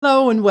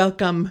Hello and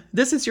welcome.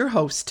 This is your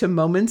host to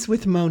Moments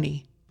with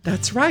Moni.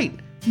 That's right,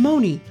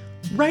 Moni,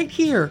 right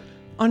here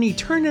on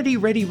Eternity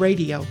Ready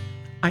Radio.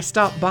 I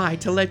stopped by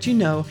to let you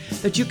know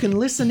that you can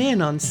listen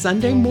in on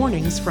Sunday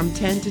mornings from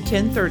 10 to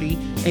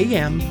 10:30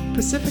 a.m.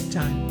 Pacific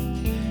Time.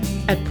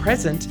 At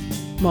present,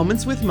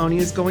 Moments with Moni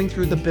is going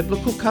through the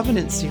Biblical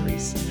Covenant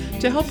series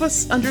to help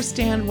us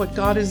understand what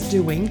God is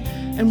doing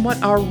and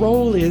what our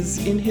role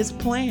is in His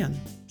plan.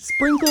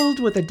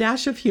 Sprinkled with a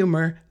dash of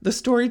humor, the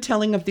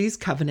storytelling of these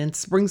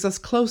covenants brings us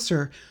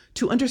closer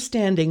to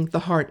understanding the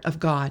heart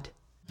of God.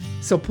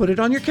 So put it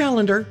on your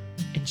calendar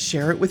and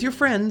share it with your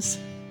friends.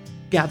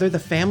 Gather the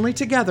family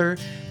together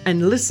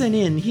and listen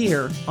in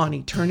here on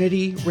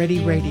Eternity Ready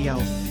Radio,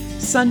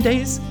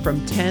 Sundays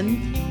from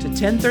 10 to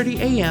 10:30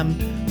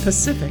 a.m.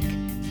 Pacific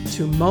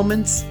to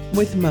Moments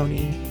with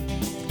Moni.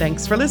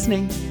 Thanks for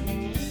listening.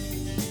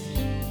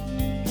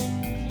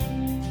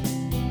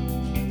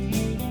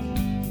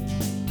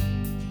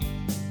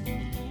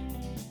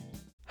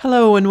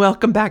 Hello and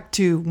welcome back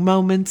to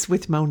Moments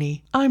with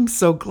Moni. I'm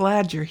so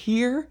glad you're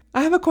here.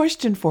 I have a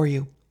question for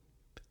you.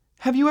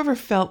 Have you ever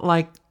felt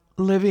like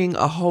living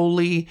a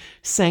holy,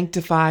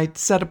 sanctified,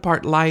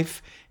 set-apart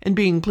life and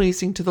being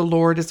pleasing to the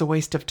Lord is a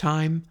waste of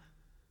time?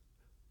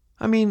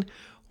 I mean,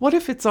 what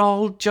if it's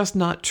all just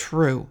not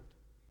true?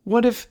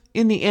 What if,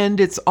 in the end,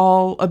 it's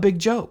all a big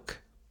joke?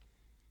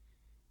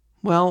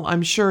 Well,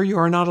 I'm sure you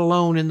are not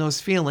alone in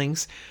those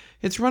feelings.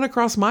 It's run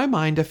across my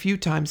mind a few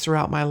times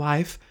throughout my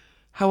life.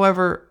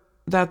 However,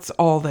 that's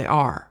all they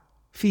are,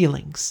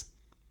 feelings.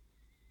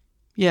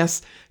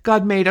 Yes,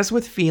 God made us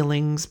with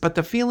feelings, but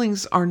the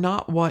feelings are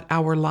not what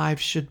our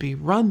lives should be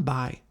run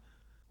by.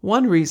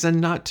 One reason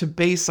not to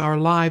base our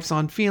lives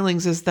on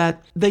feelings is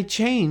that they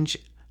change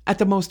at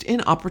the most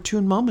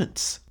inopportune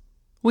moments.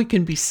 We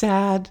can be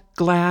sad,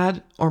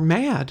 glad, or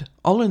mad,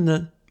 all in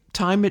the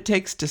time it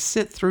takes to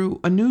sit through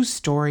a news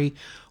story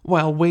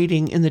while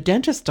waiting in the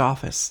dentist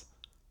office.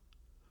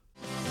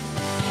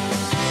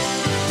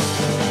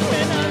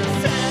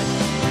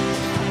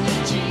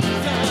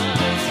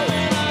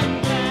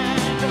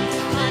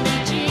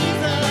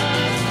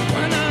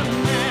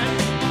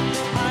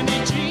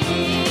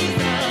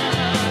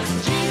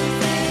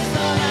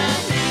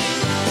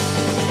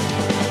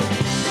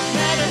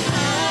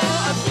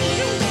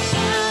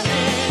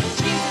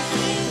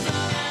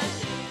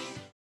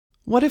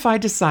 What if I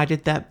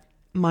decided that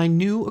my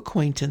new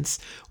acquaintance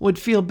would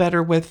feel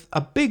better with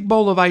a big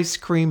bowl of ice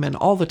cream and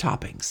all the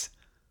toppings?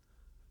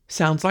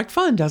 Sounds like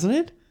fun, doesn't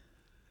it?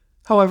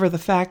 However, the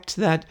fact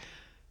that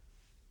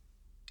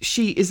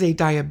she is a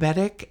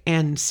diabetic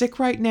and sick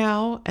right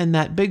now, and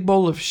that big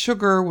bowl of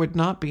sugar would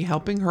not be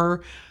helping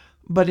her,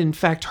 but in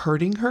fact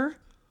hurting her,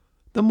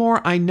 the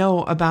more I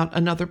know about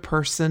another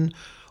person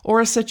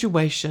or a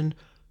situation,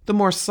 the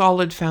more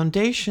solid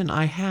foundation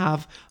I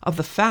have of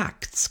the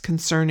facts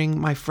concerning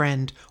my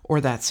friend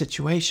or that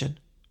situation.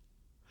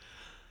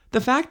 The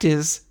fact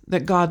is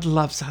that God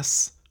loves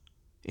us.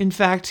 In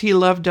fact, He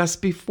loved us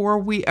before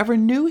we ever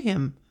knew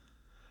Him.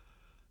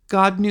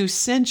 God knew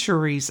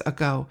centuries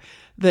ago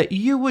that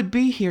you would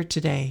be here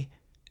today,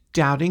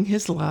 doubting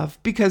His love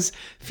because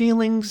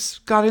feelings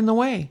got in the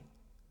way.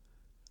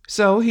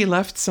 So He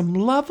left some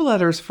love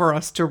letters for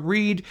us to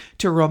read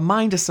to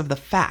remind us of the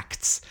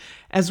facts,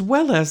 as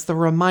well as the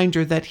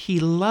reminder that He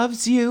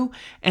loves you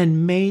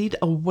and made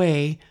a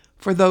way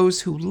for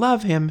those who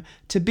love Him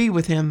to be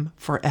with Him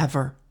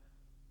forever.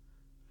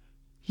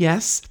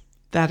 Yes,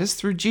 that is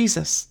through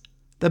Jesus,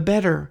 the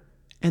better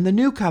and the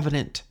new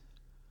covenant.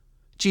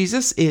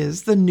 Jesus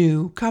is the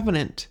new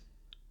covenant.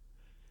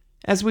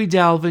 As we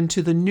delve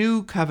into the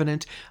new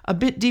covenant a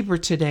bit deeper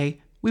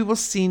today, we will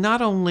see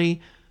not only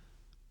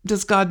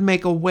does God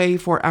make a way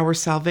for our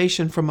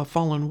salvation from a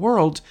fallen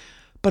world,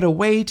 but a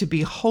way to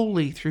be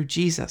holy through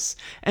Jesus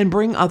and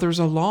bring others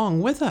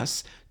along with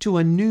us to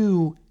a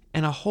new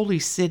and a holy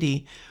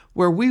city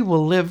where we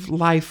will live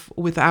life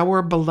with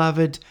our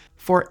beloved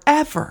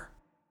forever.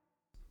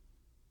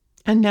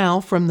 And now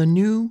from the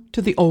new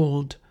to the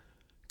old,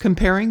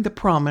 comparing the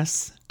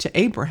promise to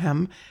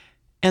Abraham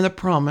and the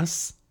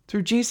promise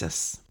through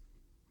Jesus.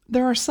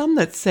 There are some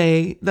that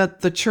say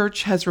that the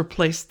church has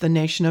replaced the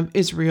nation of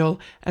Israel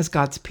as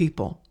God's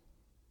people.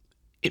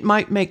 It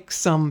might make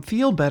some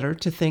feel better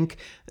to think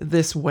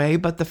this way,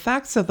 but the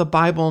facts of the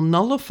Bible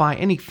nullify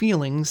any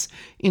feelings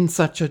in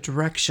such a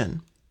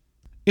direction.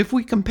 If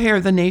we compare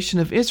the nation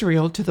of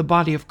Israel to the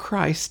body of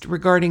Christ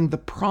regarding the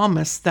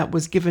promise that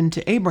was given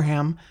to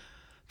Abraham,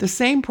 the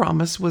same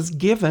promise was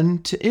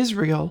given to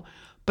Israel,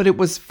 but it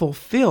was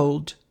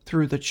fulfilled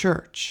through the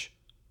church.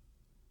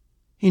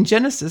 In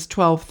Genesis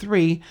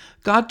 12:3,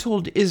 God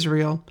told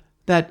Israel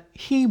that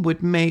He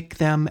would make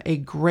them a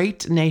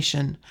great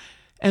nation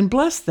and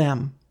bless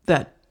them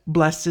that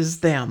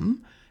blesses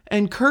them,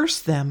 and curse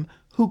them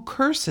who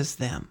curses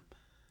them.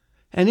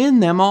 And in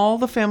them all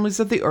the families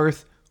of the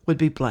earth would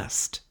be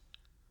blessed.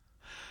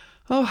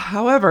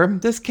 However,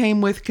 this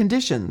came with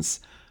conditions,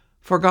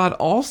 for God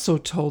also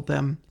told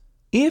them,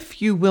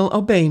 "If you will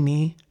obey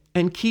me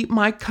and keep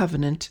my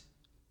covenant,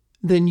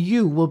 then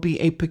you will be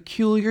a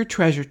peculiar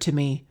treasure to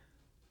me,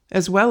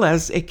 as well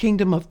as a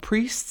kingdom of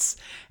priests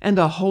and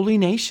a holy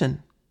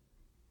nation.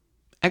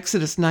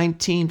 Exodus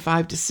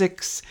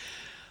 19:5-6.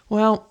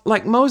 Well,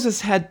 like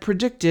Moses had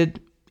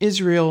predicted,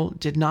 Israel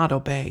did not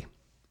obey.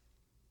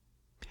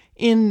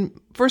 In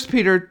 1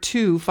 Peter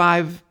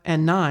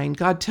 2:5-9,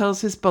 God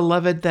tells his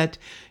beloved that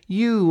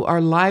you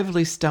are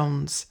lively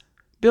stones,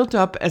 built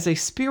up as a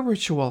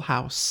spiritual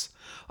house,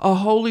 a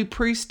holy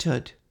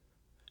priesthood.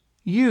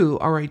 You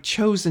are a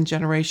chosen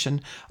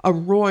generation, a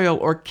royal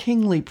or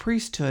kingly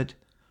priesthood,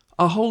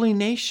 a holy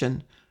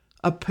nation,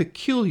 a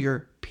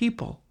peculiar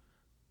people.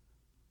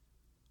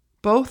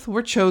 Both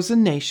were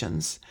chosen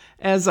nations,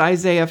 as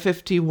Isaiah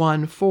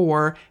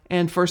 51:4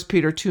 and 1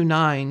 Peter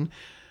 2:9.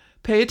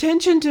 Pay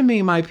attention to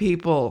me, my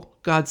people,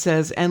 God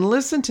says, and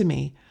listen to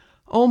me,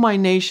 O my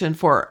nation,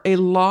 for a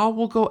law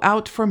will go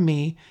out from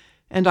me,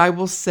 and I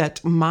will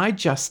set my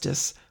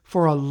justice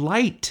for a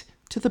light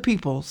to the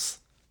peoples.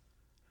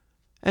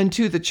 And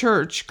to the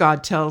church,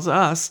 God tells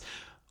us,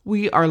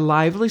 we are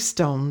lively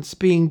stones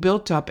being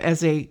built up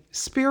as a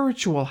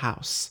spiritual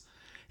house,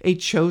 a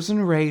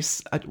chosen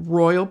race, a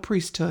royal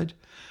priesthood,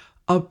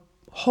 a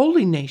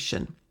holy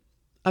nation,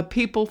 a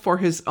people for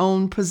his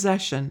own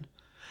possession,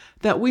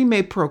 that we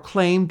may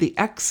proclaim the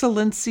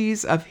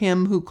excellencies of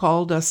him who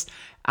called us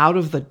out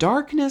of the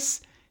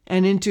darkness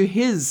and into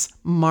his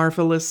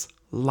marvelous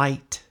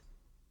light.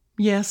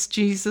 Yes,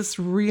 Jesus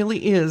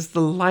really is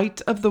the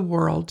light of the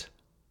world.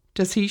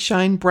 Does he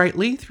shine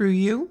brightly through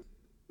you?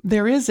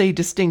 There is a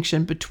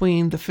distinction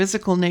between the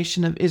physical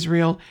nation of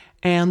Israel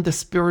and the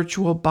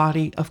spiritual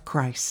body of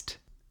Christ.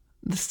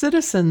 The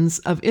citizens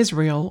of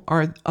Israel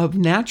are of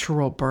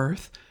natural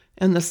birth,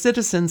 and the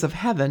citizens of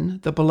heaven,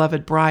 the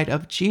beloved bride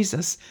of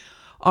Jesus,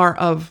 are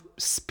of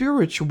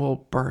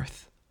spiritual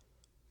birth.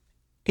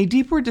 A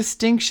deeper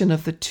distinction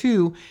of the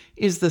two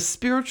is the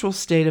spiritual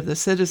state of the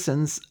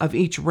citizens of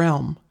each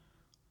realm.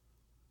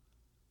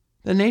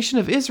 The nation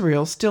of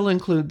Israel still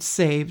includes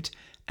saved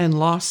and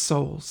lost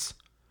souls.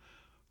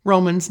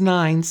 Romans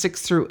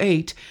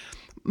 9:6-8.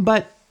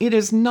 But it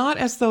is not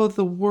as though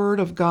the word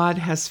of God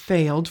has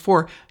failed,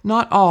 for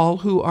not all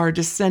who are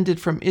descended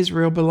from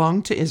Israel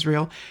belong to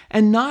Israel,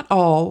 and not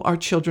all are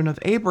children of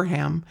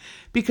Abraham,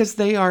 because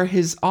they are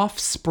his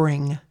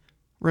offspring.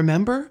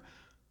 Remember?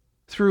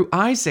 Through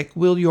Isaac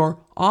will your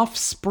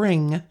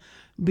offspring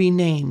be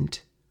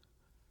named.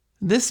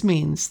 This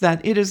means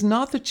that it is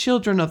not the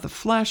children of the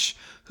flesh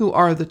who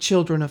are the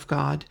children of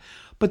God,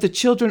 but the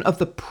children of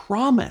the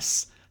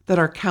promise that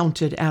are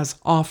counted as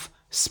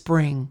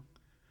offspring.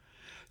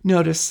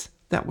 Notice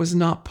that was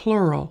not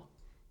plural,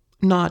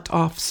 not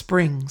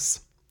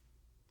offsprings.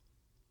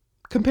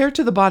 Compared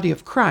to the body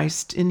of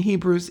Christ in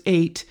Hebrews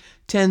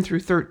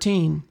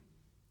 8:10-13.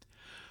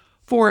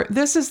 For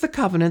this is the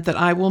covenant that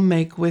I will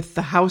make with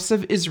the house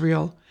of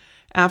Israel.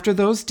 After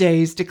those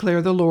days,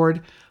 declare the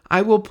Lord,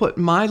 I will put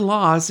my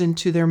laws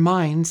into their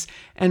minds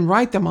and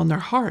write them on their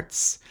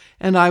hearts,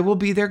 and I will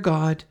be their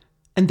God,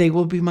 and they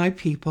will be my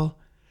people.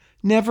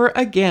 Never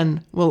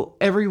again will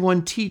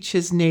everyone teach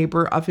his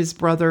neighbor of his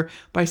brother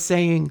by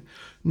saying,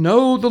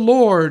 Know the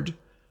Lord,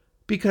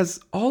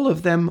 because all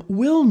of them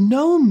will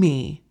know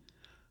me,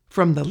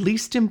 from the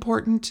least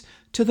important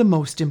to the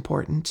most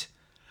important.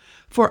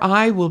 For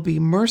I will be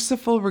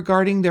merciful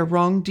regarding their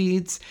wrong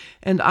deeds,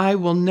 and I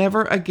will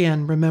never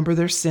again remember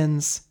their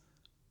sins.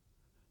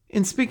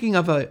 In speaking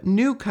of a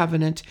new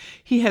covenant,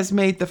 he has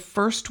made the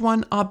first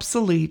one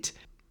obsolete,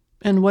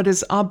 and what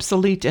is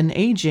obsolete and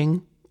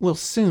aging will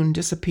soon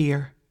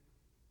disappear.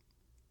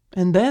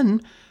 And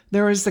then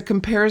there is the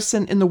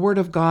comparison in the Word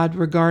of God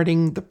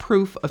regarding the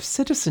proof of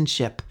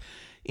citizenship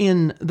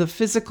in the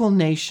physical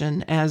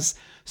nation as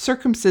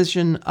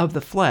circumcision of the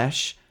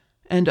flesh,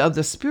 and of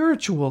the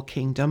spiritual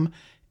kingdom,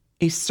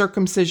 a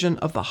circumcision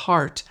of the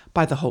heart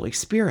by the Holy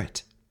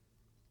Spirit.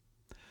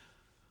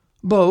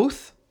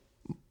 Both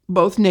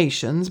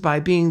nations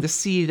by being the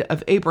seed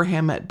of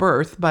Abraham at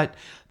birth, but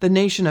the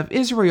nation of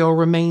Israel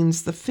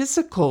remains the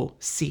physical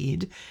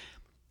seed,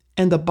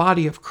 and the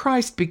body of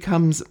Christ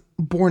becomes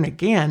born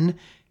again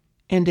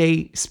and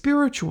a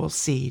spiritual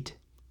seed,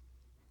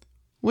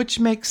 which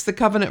makes the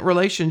covenant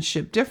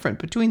relationship different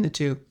between the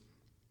two.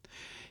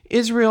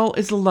 Israel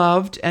is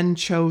loved and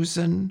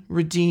chosen,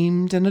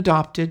 redeemed and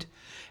adopted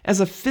as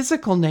a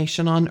physical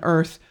nation on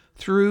earth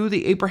through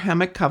the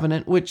Abrahamic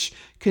covenant, which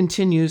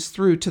continues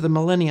through to the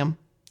millennium.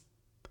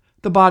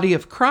 The body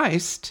of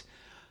Christ,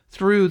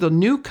 through the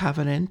new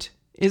covenant,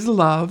 is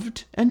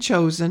loved and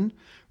chosen,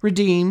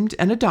 redeemed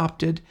and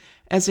adopted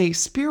as a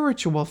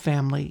spiritual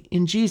family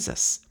in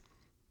Jesus,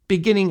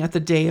 beginning at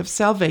the day of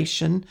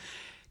salvation,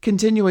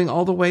 continuing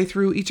all the way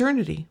through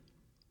eternity.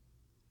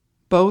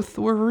 Both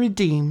were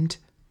redeemed.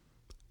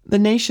 The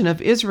nation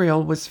of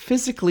Israel was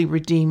physically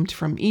redeemed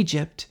from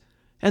Egypt,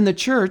 and the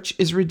church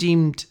is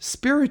redeemed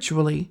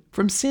spiritually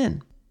from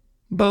sin.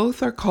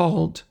 Both are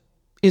called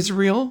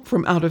Israel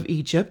from out of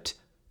Egypt,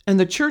 and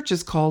the church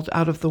is called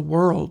out of the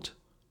world.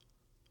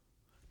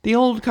 The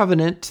Old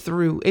Covenant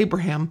through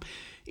Abraham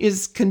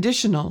is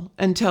conditional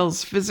and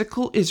tells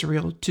physical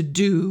Israel to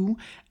do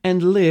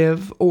and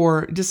live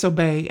or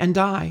disobey and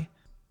die.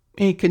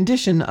 a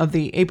condition of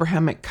the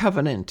Abrahamic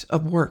covenant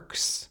of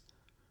works.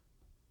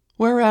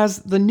 Whereas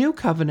the new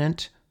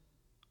covenant,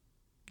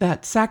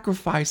 that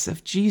sacrifice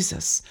of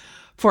Jesus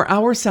for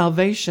our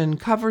salvation,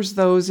 covers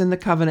those in the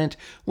covenant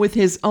with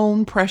his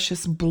own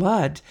precious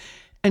blood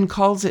and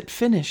calls it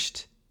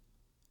finished.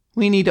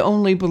 We need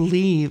only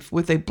believe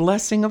with a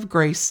blessing of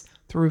grace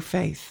through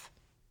faith.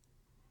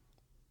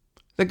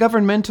 The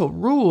governmental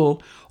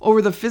rule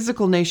over the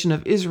physical nation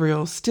of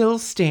Israel still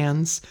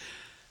stands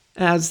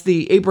as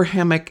the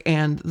Abrahamic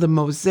and the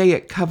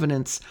Mosaic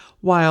covenants,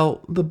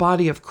 while the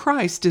body of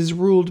Christ is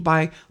ruled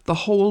by the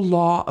whole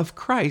law of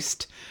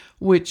Christ,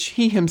 which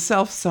he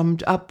himself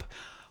summed up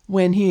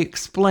when he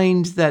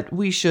explained that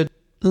we should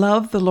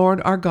love the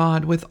Lord our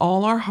God with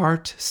all our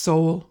heart,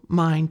 soul,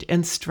 mind,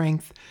 and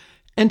strength,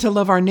 and to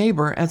love our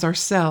neighbor as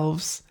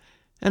ourselves,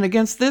 and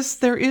against this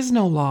there is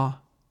no law.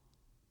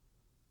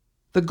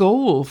 The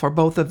goal for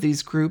both of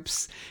these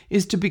groups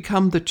is to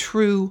become the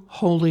true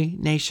holy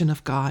nation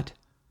of God.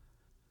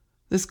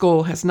 This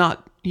goal has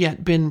not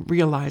yet been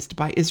realized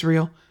by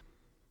Israel.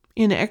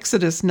 In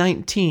Exodus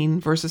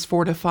 19, verses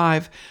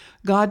 4-5,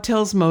 God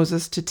tells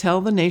Moses to tell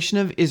the nation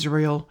of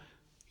Israel,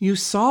 "You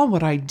saw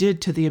what I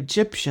did to the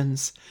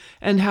Egyptians,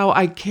 and how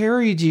I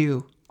carried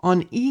you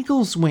on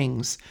eagle's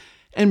wings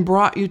and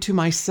brought you to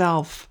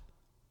myself.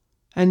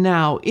 And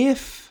now,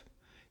 if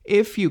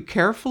you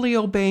carefully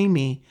obey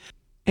me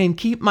and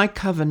keep my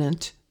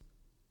covenant,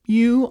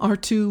 you are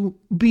to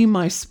be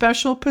my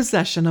special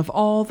possession of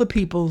all the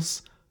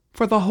peoples,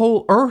 for the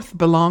whole earth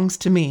belongs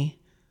to me."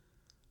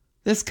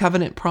 This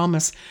covenant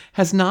promise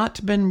has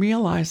not been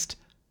realized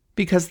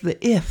because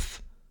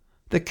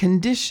the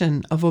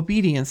condition of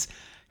obedience,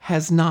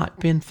 has not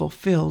been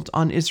fulfilled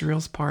on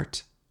Israel's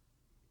part.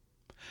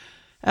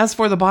 As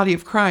for the body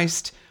of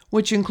Christ,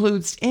 which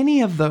includes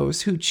any of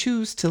those who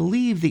choose to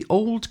leave the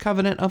old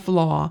covenant of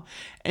law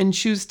and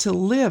choose to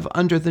live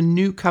under the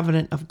new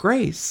covenant of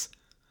grace,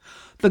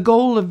 the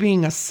goal of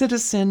being a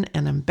citizen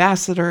and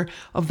ambassador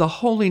of the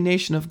holy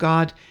nation of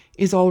God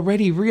is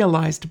already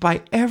realized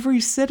by every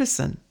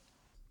citizen.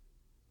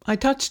 I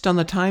touched on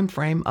the time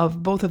frame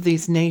of both of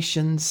these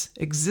nations'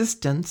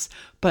 existence,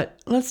 but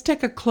let's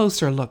take a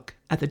closer look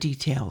at the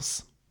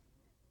details.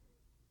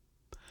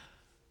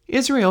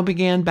 Israel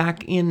began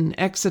back in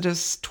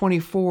Exodus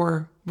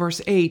 24,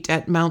 verse 8,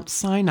 at Mount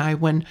Sinai,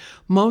 when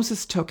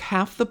Moses took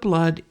half the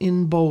blood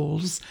in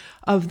bowls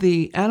of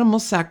the animal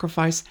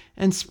sacrifice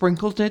and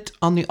sprinkled it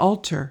on the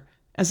altar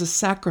as a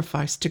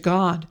sacrifice to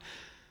God.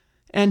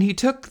 And he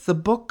took the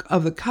book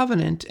of the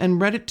covenant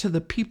and read it to the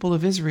people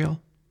of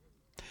Israel.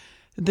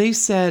 They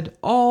said,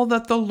 "All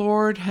that the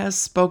Lord has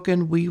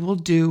spoken we will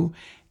do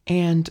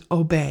and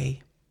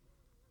obey."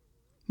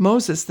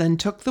 Moses then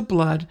took the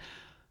blood,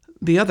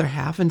 the other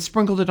half, and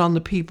sprinkled it on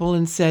the people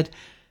and said,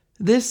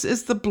 "This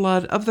is the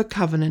blood of the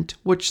covenant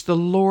which the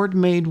Lord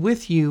made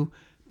with you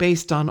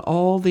based on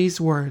all these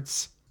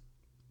words."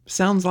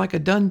 Sounds like a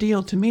done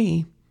deal to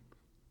me.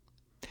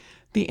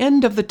 The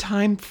end of the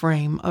time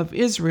frame of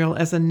Israel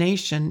as a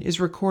nation is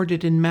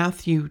recorded in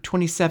Matthew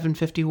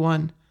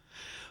 27:51.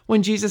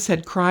 When Jesus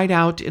had cried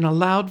out in a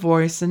loud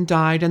voice and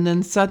died, and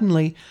then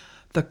suddenly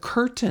the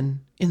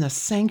curtain in the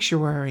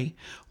sanctuary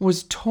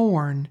was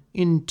torn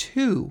in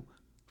two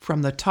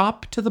from the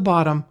top to the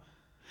bottom,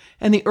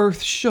 and the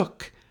earth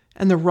shook,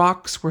 and the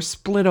rocks were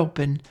split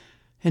open,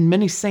 and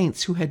many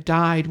saints who had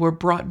died were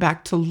brought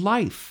back to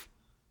life.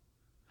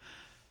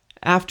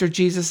 After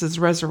Jesus'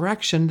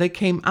 resurrection, they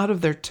came out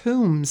of their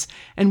tombs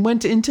and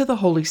went into the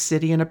holy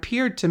city and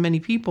appeared to many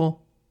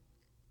people.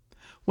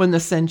 When the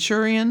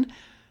centurion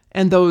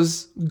and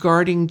those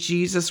guarding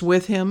Jesus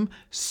with him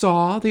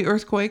saw the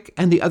earthquake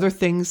and the other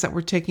things that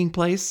were taking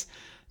place,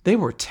 they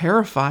were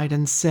terrified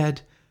and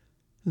said,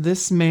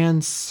 "This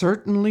man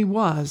certainly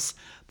was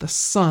the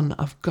Son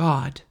of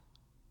God."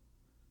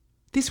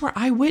 These were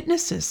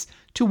eyewitnesses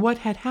to what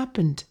had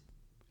happened.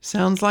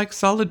 Sounds like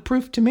solid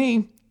proof to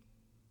me.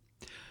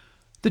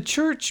 The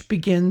church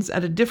begins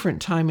at a different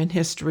time in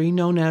history,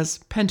 known as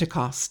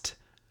Pentecost,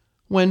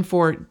 when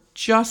for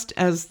just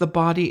as the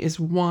body is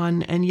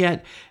one and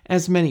yet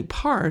as many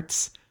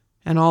parts,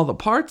 and all the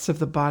parts of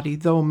the body,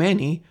 though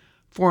many,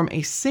 form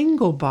a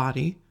single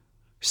body,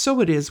 so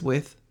it is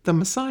with the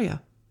Messiah.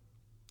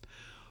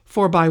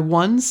 For by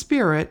one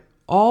Spirit,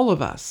 all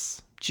of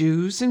us,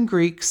 Jews and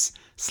Greeks,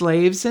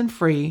 slaves and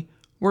free,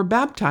 were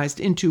baptized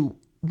into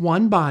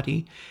one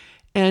body,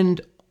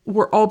 and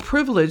were all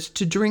privileged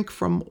to drink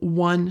from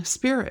one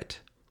Spirit.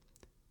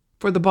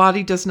 For the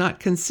body does not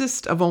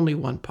consist of only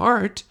one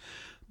part,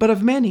 but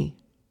of many.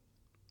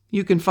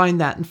 You can find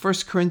that in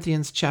 1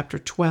 Corinthians chapter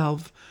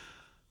 12,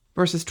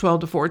 verses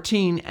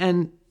 12-14,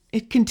 and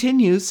it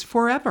continues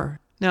forever.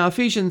 Now,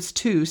 Ephesians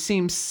 2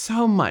 seems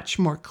so much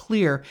more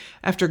clear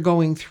after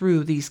going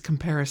through these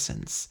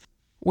comparisons,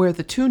 where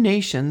the two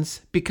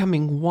nations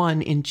becoming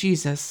one in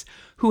Jesus,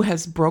 who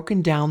has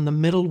broken down the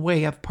middle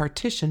way of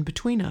partition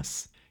between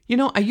us. You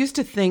know, I used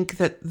to think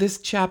that this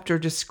chapter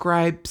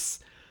describes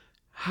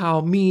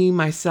how me,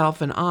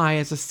 myself, and I,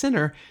 as a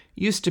sinner,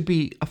 used to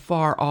be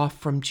afar off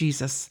from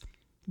Jesus.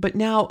 but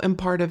now am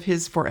part of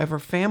his forever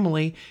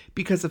family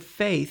because of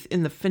faith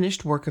in the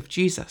finished work of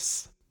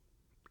Jesus.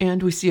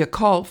 And we see a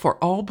call for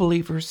all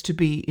believers to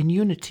be in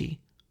unity.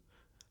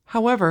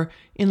 However,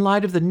 in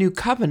light of the new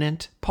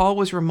covenant, Paul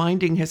was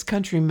reminding his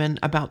countrymen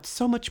about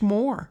so much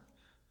more.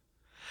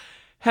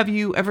 Have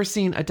you ever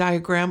seen a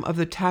diagram of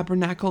the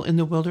tabernacle in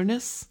the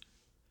wilderness?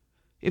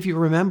 If you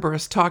remember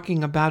us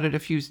talking about it a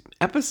few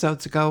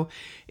episodes ago,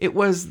 it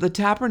was the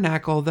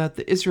tabernacle that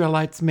the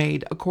Israelites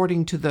made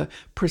according to the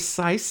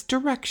precise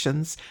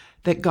directions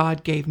that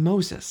God gave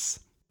Moses.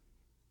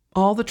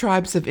 All the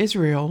tribes of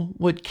Israel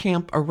would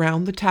camp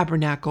around the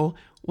tabernacle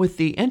with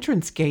the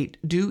entrance gate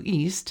due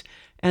east,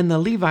 and the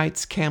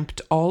Levites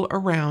camped all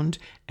around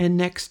and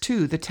next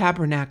to the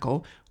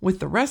tabernacle with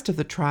the rest of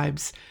the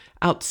tribes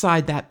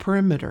outside that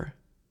perimeter.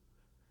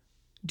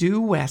 Due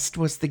west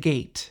was the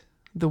gate,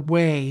 the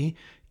way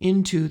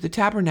into the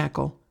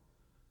tabernacle.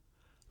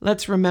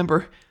 Let's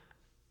remember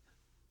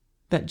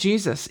that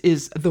Jesus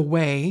is the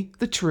way,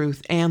 the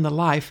truth, and the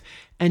life,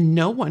 and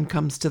no one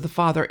comes to the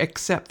Father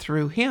except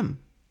through him.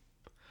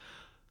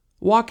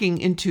 Walking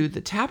into the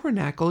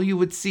tabernacle, you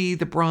would see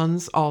the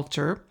bronze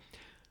altar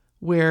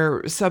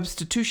where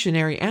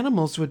substitutionary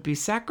animals would be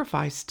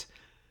sacrificed.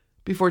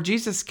 Before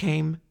Jesus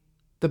came,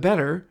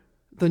 the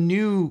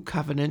new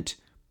covenant,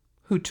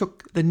 who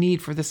took the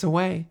need for this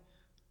away.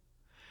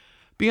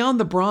 Beyond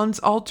the bronze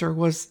altar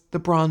was the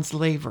bronze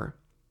laver.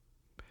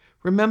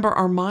 Remember,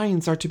 our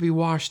minds are to be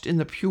washed in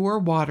the pure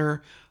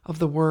water of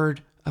the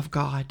Word of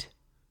God.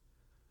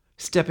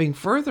 Stepping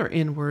further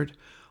inward,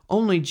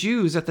 only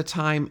Jews at the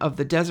time of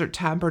the desert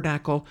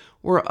tabernacle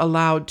were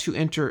allowed to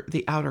enter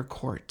the outer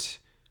court.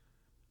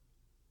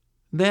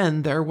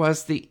 Then there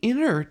was the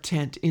inner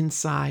tent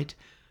inside,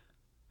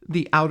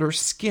 the outer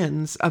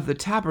skins of the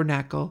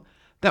tabernacle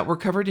that were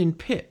covered in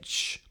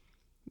pitch,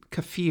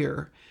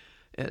 kaphir.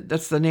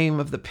 That's the name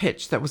of the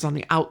pitch that was on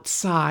the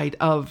outside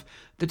of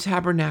the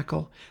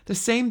tabernacle, the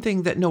same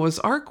thing that Noah's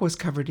Ark was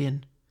covered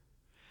in.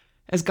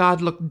 As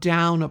God looked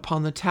down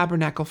upon the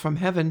tabernacle from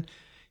heaven,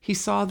 he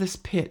saw this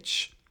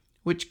pitch,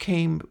 which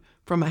came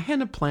from a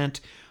henna plant,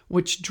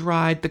 which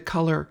dried the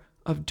color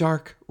of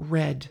dark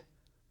red,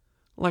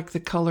 like the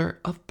color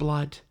of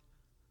blood.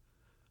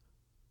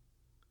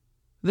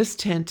 This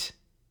tent,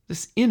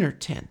 this inner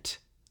tent,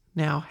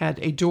 now had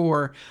a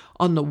door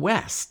on the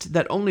west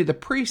that only the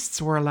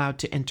priests were allowed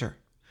to enter,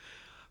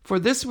 for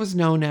this was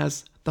known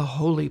as the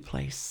holy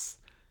place.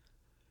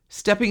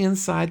 Stepping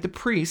inside, the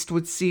priest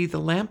would see the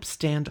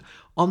lampstand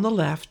on the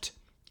left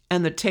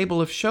and the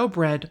table of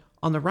showbread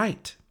on the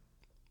right.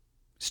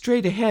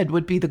 Straight ahead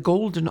would be the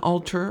golden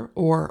altar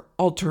or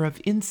altar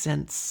of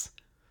incense.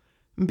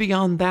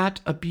 Beyond that,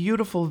 a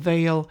beautiful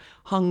veil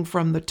hung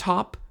from the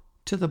top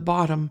to the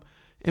bottom,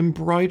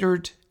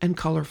 embroidered and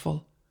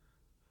colorful.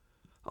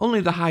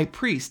 Only the high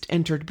priest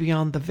entered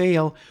beyond the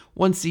veil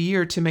once a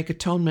year to make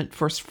atonement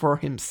first for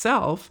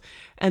himself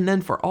and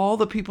then for all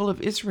the people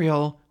of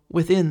Israel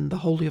within the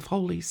Holy of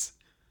Holies.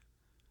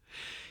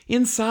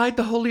 Inside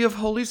the Holy of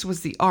Holies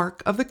was the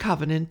Ark of the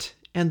Covenant,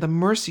 and the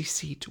mercy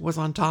seat was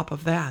on top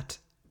of that.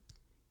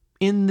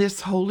 In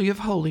this Holy of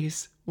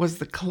Holies was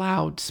the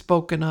cloud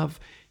spoken of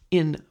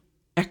in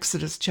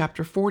Exodus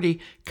chapter 40,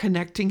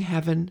 connecting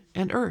heaven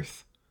and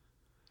earth.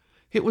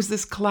 It was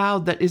this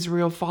cloud that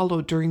Israel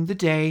followed during the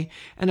day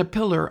and a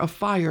pillar of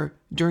fire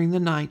during the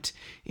night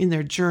in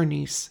their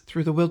journeys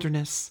through the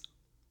wilderness.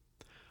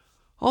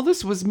 All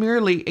this was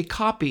merely a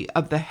copy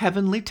of the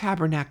heavenly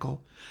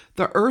tabernacle.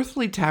 The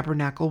earthly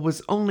tabernacle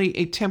was only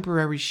a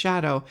temporary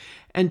shadow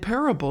and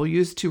parable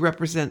used to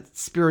represent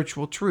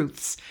spiritual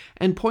truths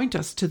and point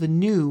us to the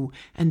new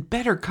and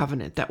better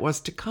covenant that was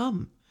to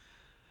come,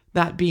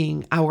 that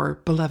being our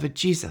beloved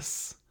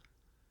Jesus.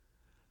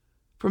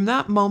 From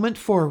that moment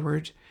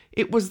forward,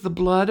 it was the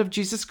blood of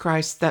Jesus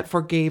Christ that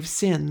forgave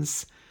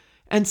sins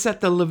and set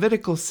the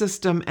Levitical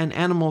system and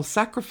animal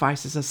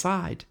sacrifices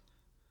aside.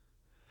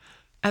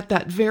 At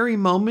that very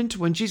moment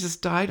when Jesus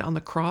died on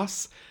the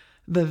cross,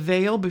 the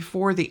veil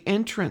before the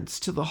entrance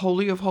to the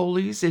Holy of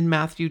Holies in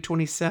Matthew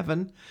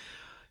 27,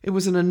 it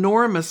was an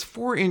enormous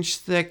 4-inch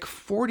thick,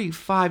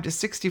 45 to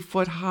 60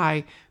 foot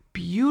high,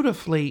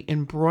 beautifully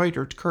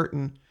embroidered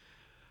curtain.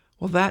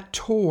 Well, that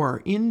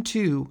tore in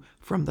two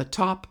from the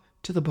top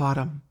to the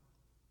bottom.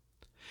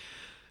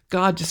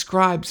 God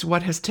describes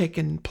what has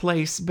taken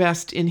place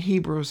best in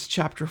Hebrews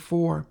chapter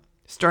 4,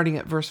 starting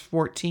at verse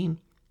 14.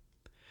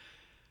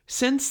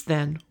 Since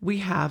then, we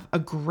have a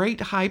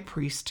great high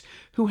priest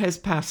who has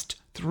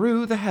passed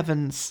through the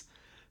heavens,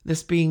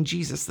 this being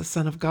Jesus, the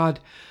Son of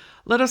God.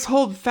 Let us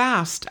hold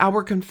fast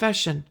our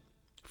confession,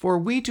 for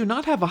we do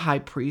not have a high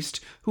priest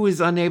who is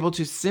unable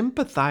to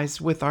sympathize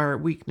with our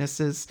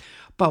weaknesses,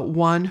 but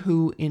one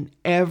who in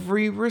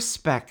every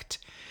respect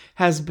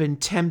has been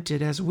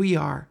tempted as we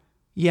are,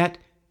 yet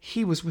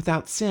he was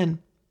without sin.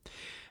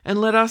 And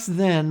let us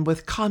then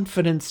with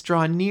confidence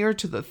draw near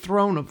to the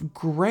throne of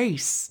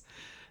grace,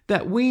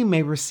 that we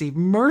may receive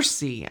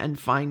mercy and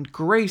find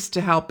grace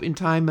to help in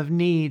time of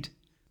need.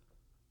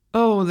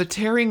 Oh, the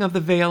tearing of the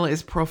veil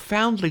is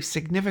profoundly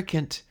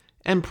significant.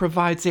 and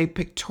provides a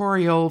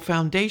pictorial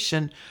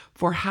foundation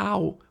for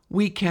how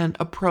we can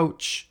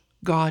approach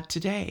God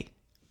today.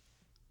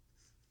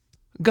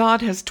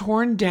 God has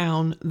torn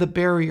down the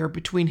barrier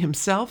between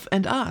himself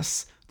and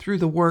us through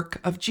the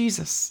work of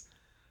Jesus.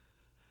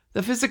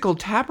 The physical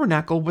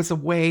tabernacle was a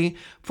way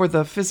for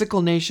the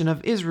physical nation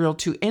of Israel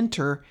to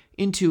enter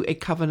into a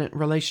covenant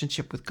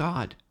relationship with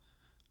God.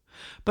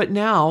 But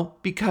now,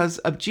 because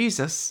of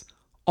Jesus,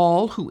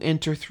 all who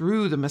enter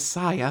through the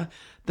Messiah,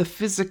 the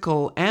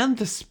physical and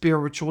the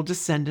spiritual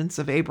descendants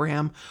of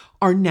Abraham,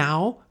 are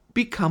now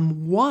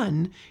become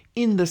one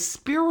in the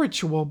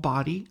spiritual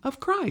body of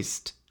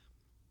Christ.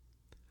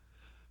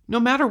 No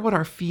matter what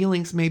our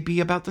feelings may be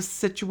about the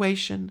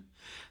situation,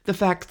 the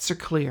facts are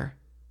clear.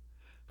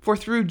 For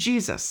through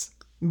Jesus,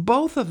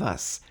 both of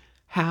us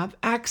have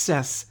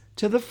access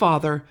to the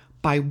Father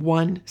by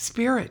one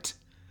Spirit.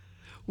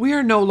 We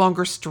are no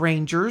longer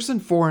strangers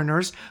and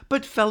foreigners,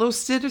 but fellow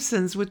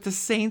citizens with the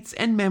saints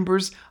and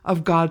members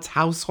of God's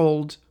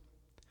household.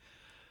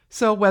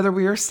 So whether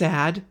we are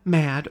sad,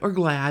 mad, or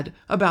glad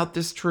about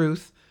this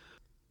truth,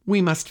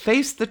 we must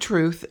face the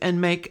truth and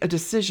make a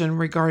decision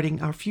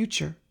regarding our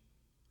future.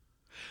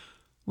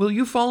 Will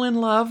you fall in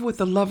love with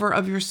the lover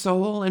of your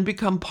soul and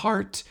become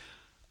part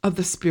of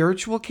the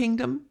spiritual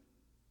kingdom?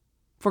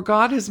 For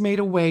God has made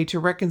a way to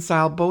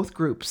reconcile both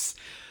groups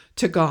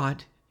to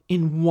God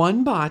in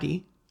one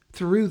body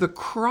through the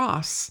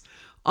cross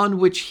on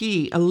which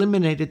he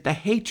eliminated the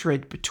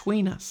hatred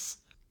between us,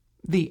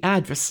 the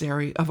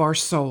adversary of our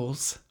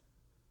souls.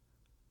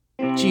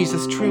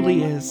 Jesus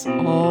truly is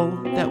all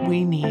that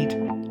we need.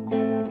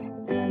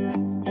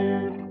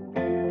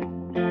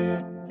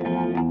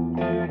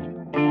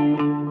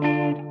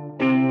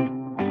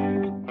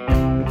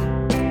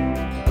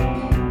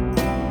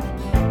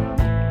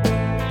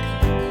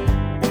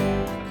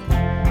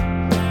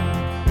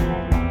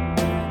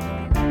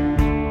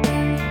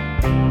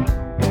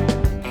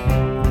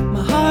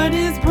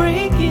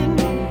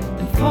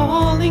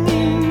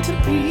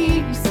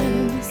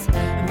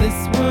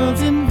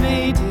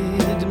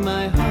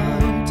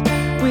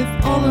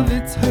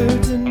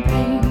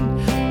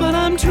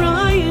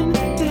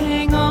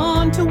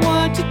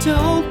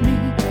 Told me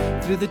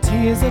through the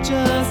tears, I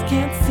just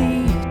can't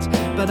see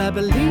it, but I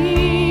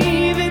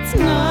believe it's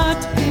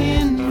not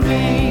in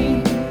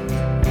vain.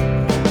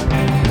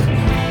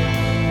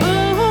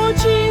 Oh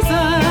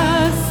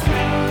Jesus,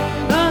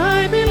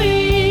 I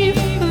believe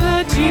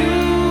that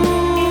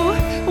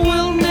you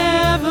will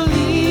never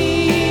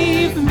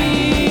leave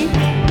me.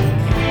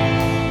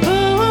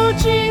 Oh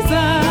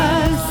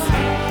Jesus,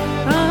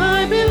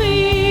 I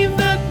believe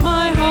that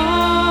my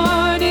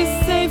heart is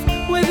safe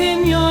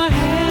within your hands.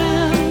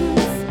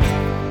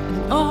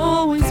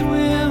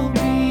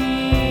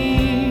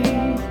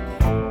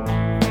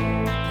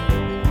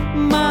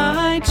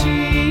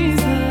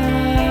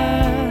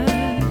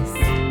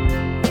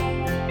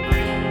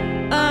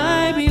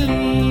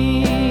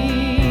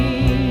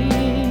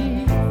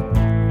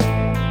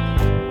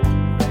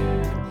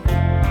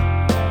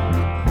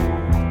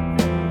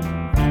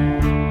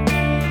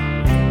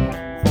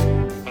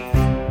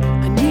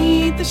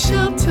 The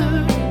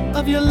shelter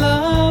of your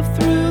love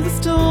through the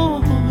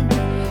storm.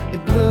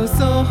 It blows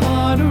so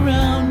hard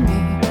around me,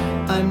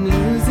 I'm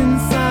losing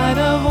sight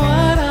of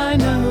what I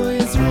know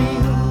is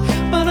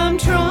real. But I'm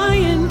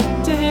trying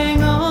to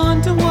hang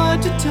on to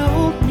what you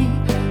told me.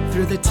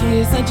 Through the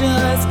tears I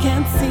just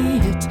can't see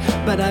it,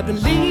 but I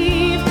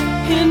believe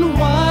in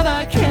what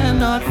I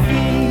cannot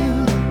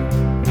feel.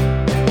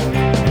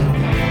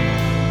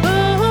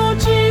 Oh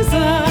Jesus,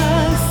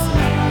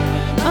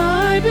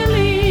 I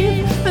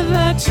believe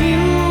that you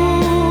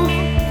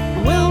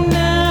will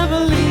never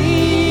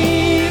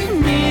leave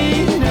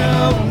me,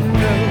 no,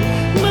 no.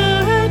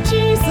 My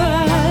Jesus,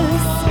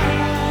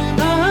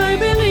 I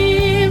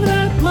believe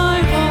that my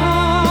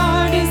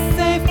heart is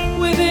safe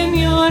within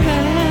your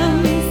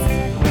hands,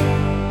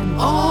 and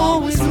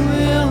always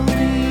will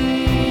be.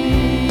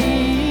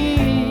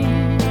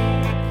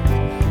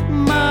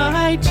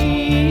 My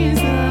Jesus,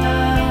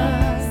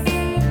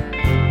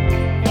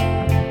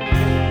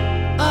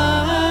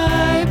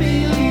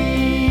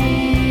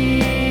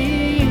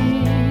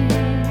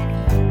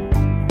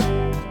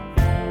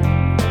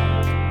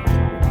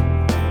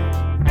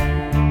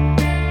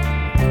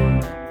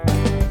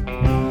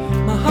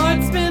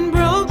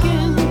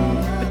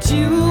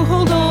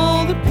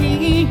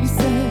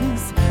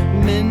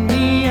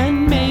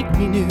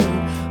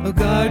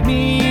 guard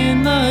me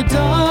in the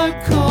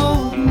dark,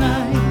 cold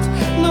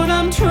night. Lord,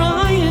 I'm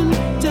trying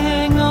to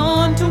hang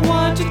on to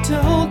what you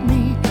told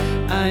me.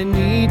 I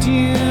need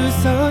you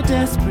so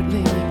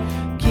desperately.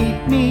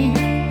 Keep me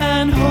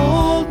and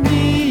hold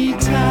me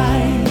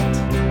tight.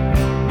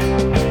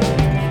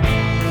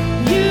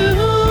 You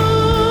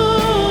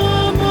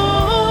are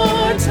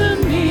more to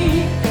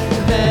me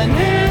than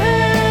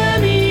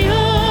any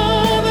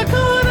other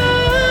could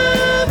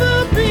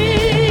ever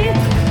be.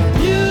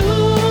 You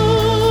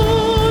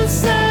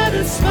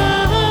satisfy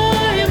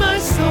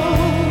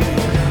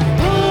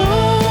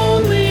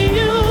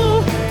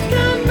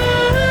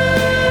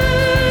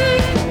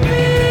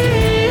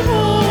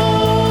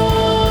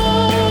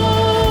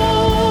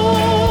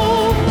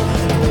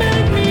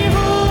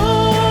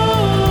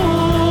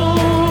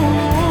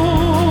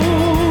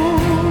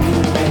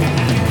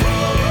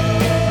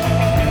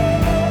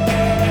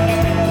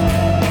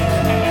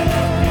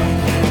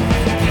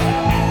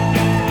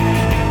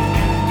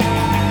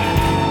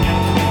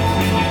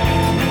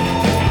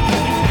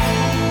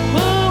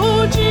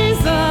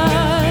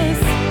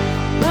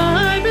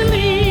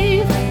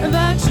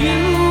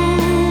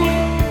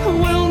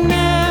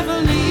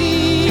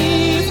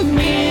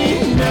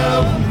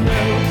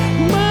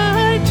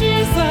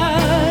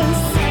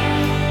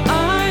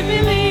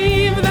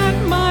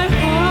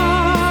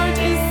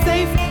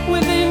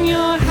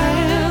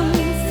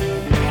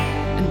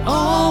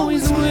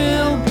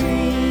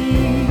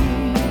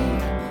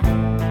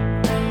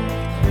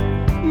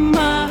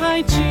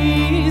my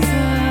Jesus,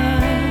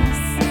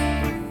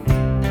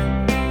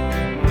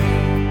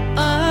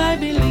 I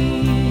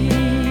believe.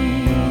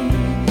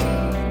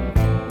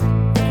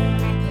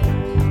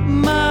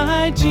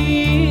 My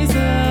Jesus,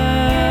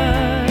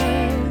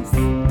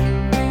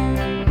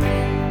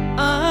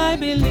 I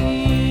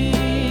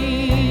believe.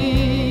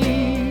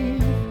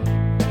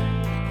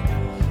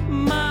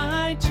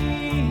 My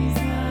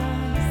Jesus,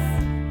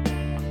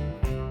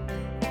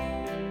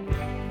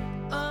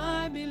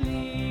 I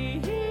believe.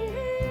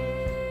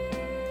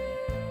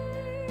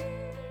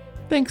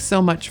 Thanks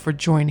so much for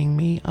joining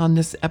me on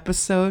this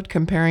episode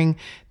comparing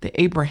the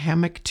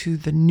Abrahamic to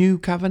the New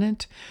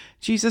Covenant.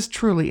 Jesus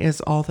truly is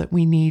all that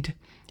we need.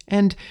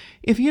 And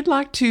if you'd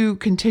like to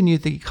continue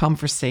the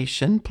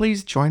conversation,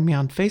 please join me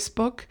on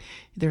Facebook.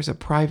 There's a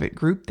private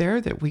group there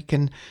that we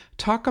can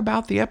talk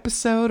about the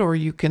episode, or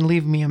you can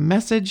leave me a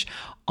message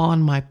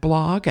on my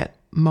blog at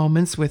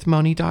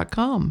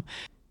momentswithmoni.com.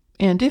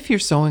 And if you're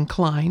so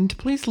inclined,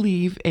 please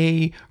leave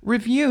a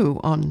review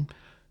on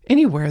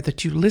anywhere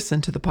that you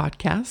listen to the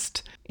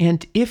podcast.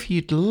 And if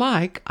you'd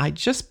like, I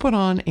just put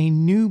on a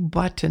new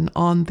button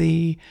on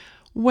the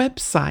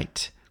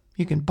website.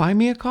 You can buy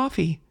me a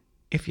coffee.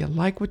 If you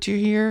like what you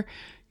hear,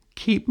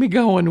 keep me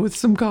going with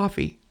some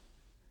coffee.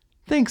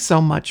 Thanks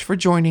so much for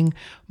joining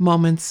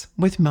Moments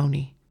with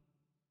Moni.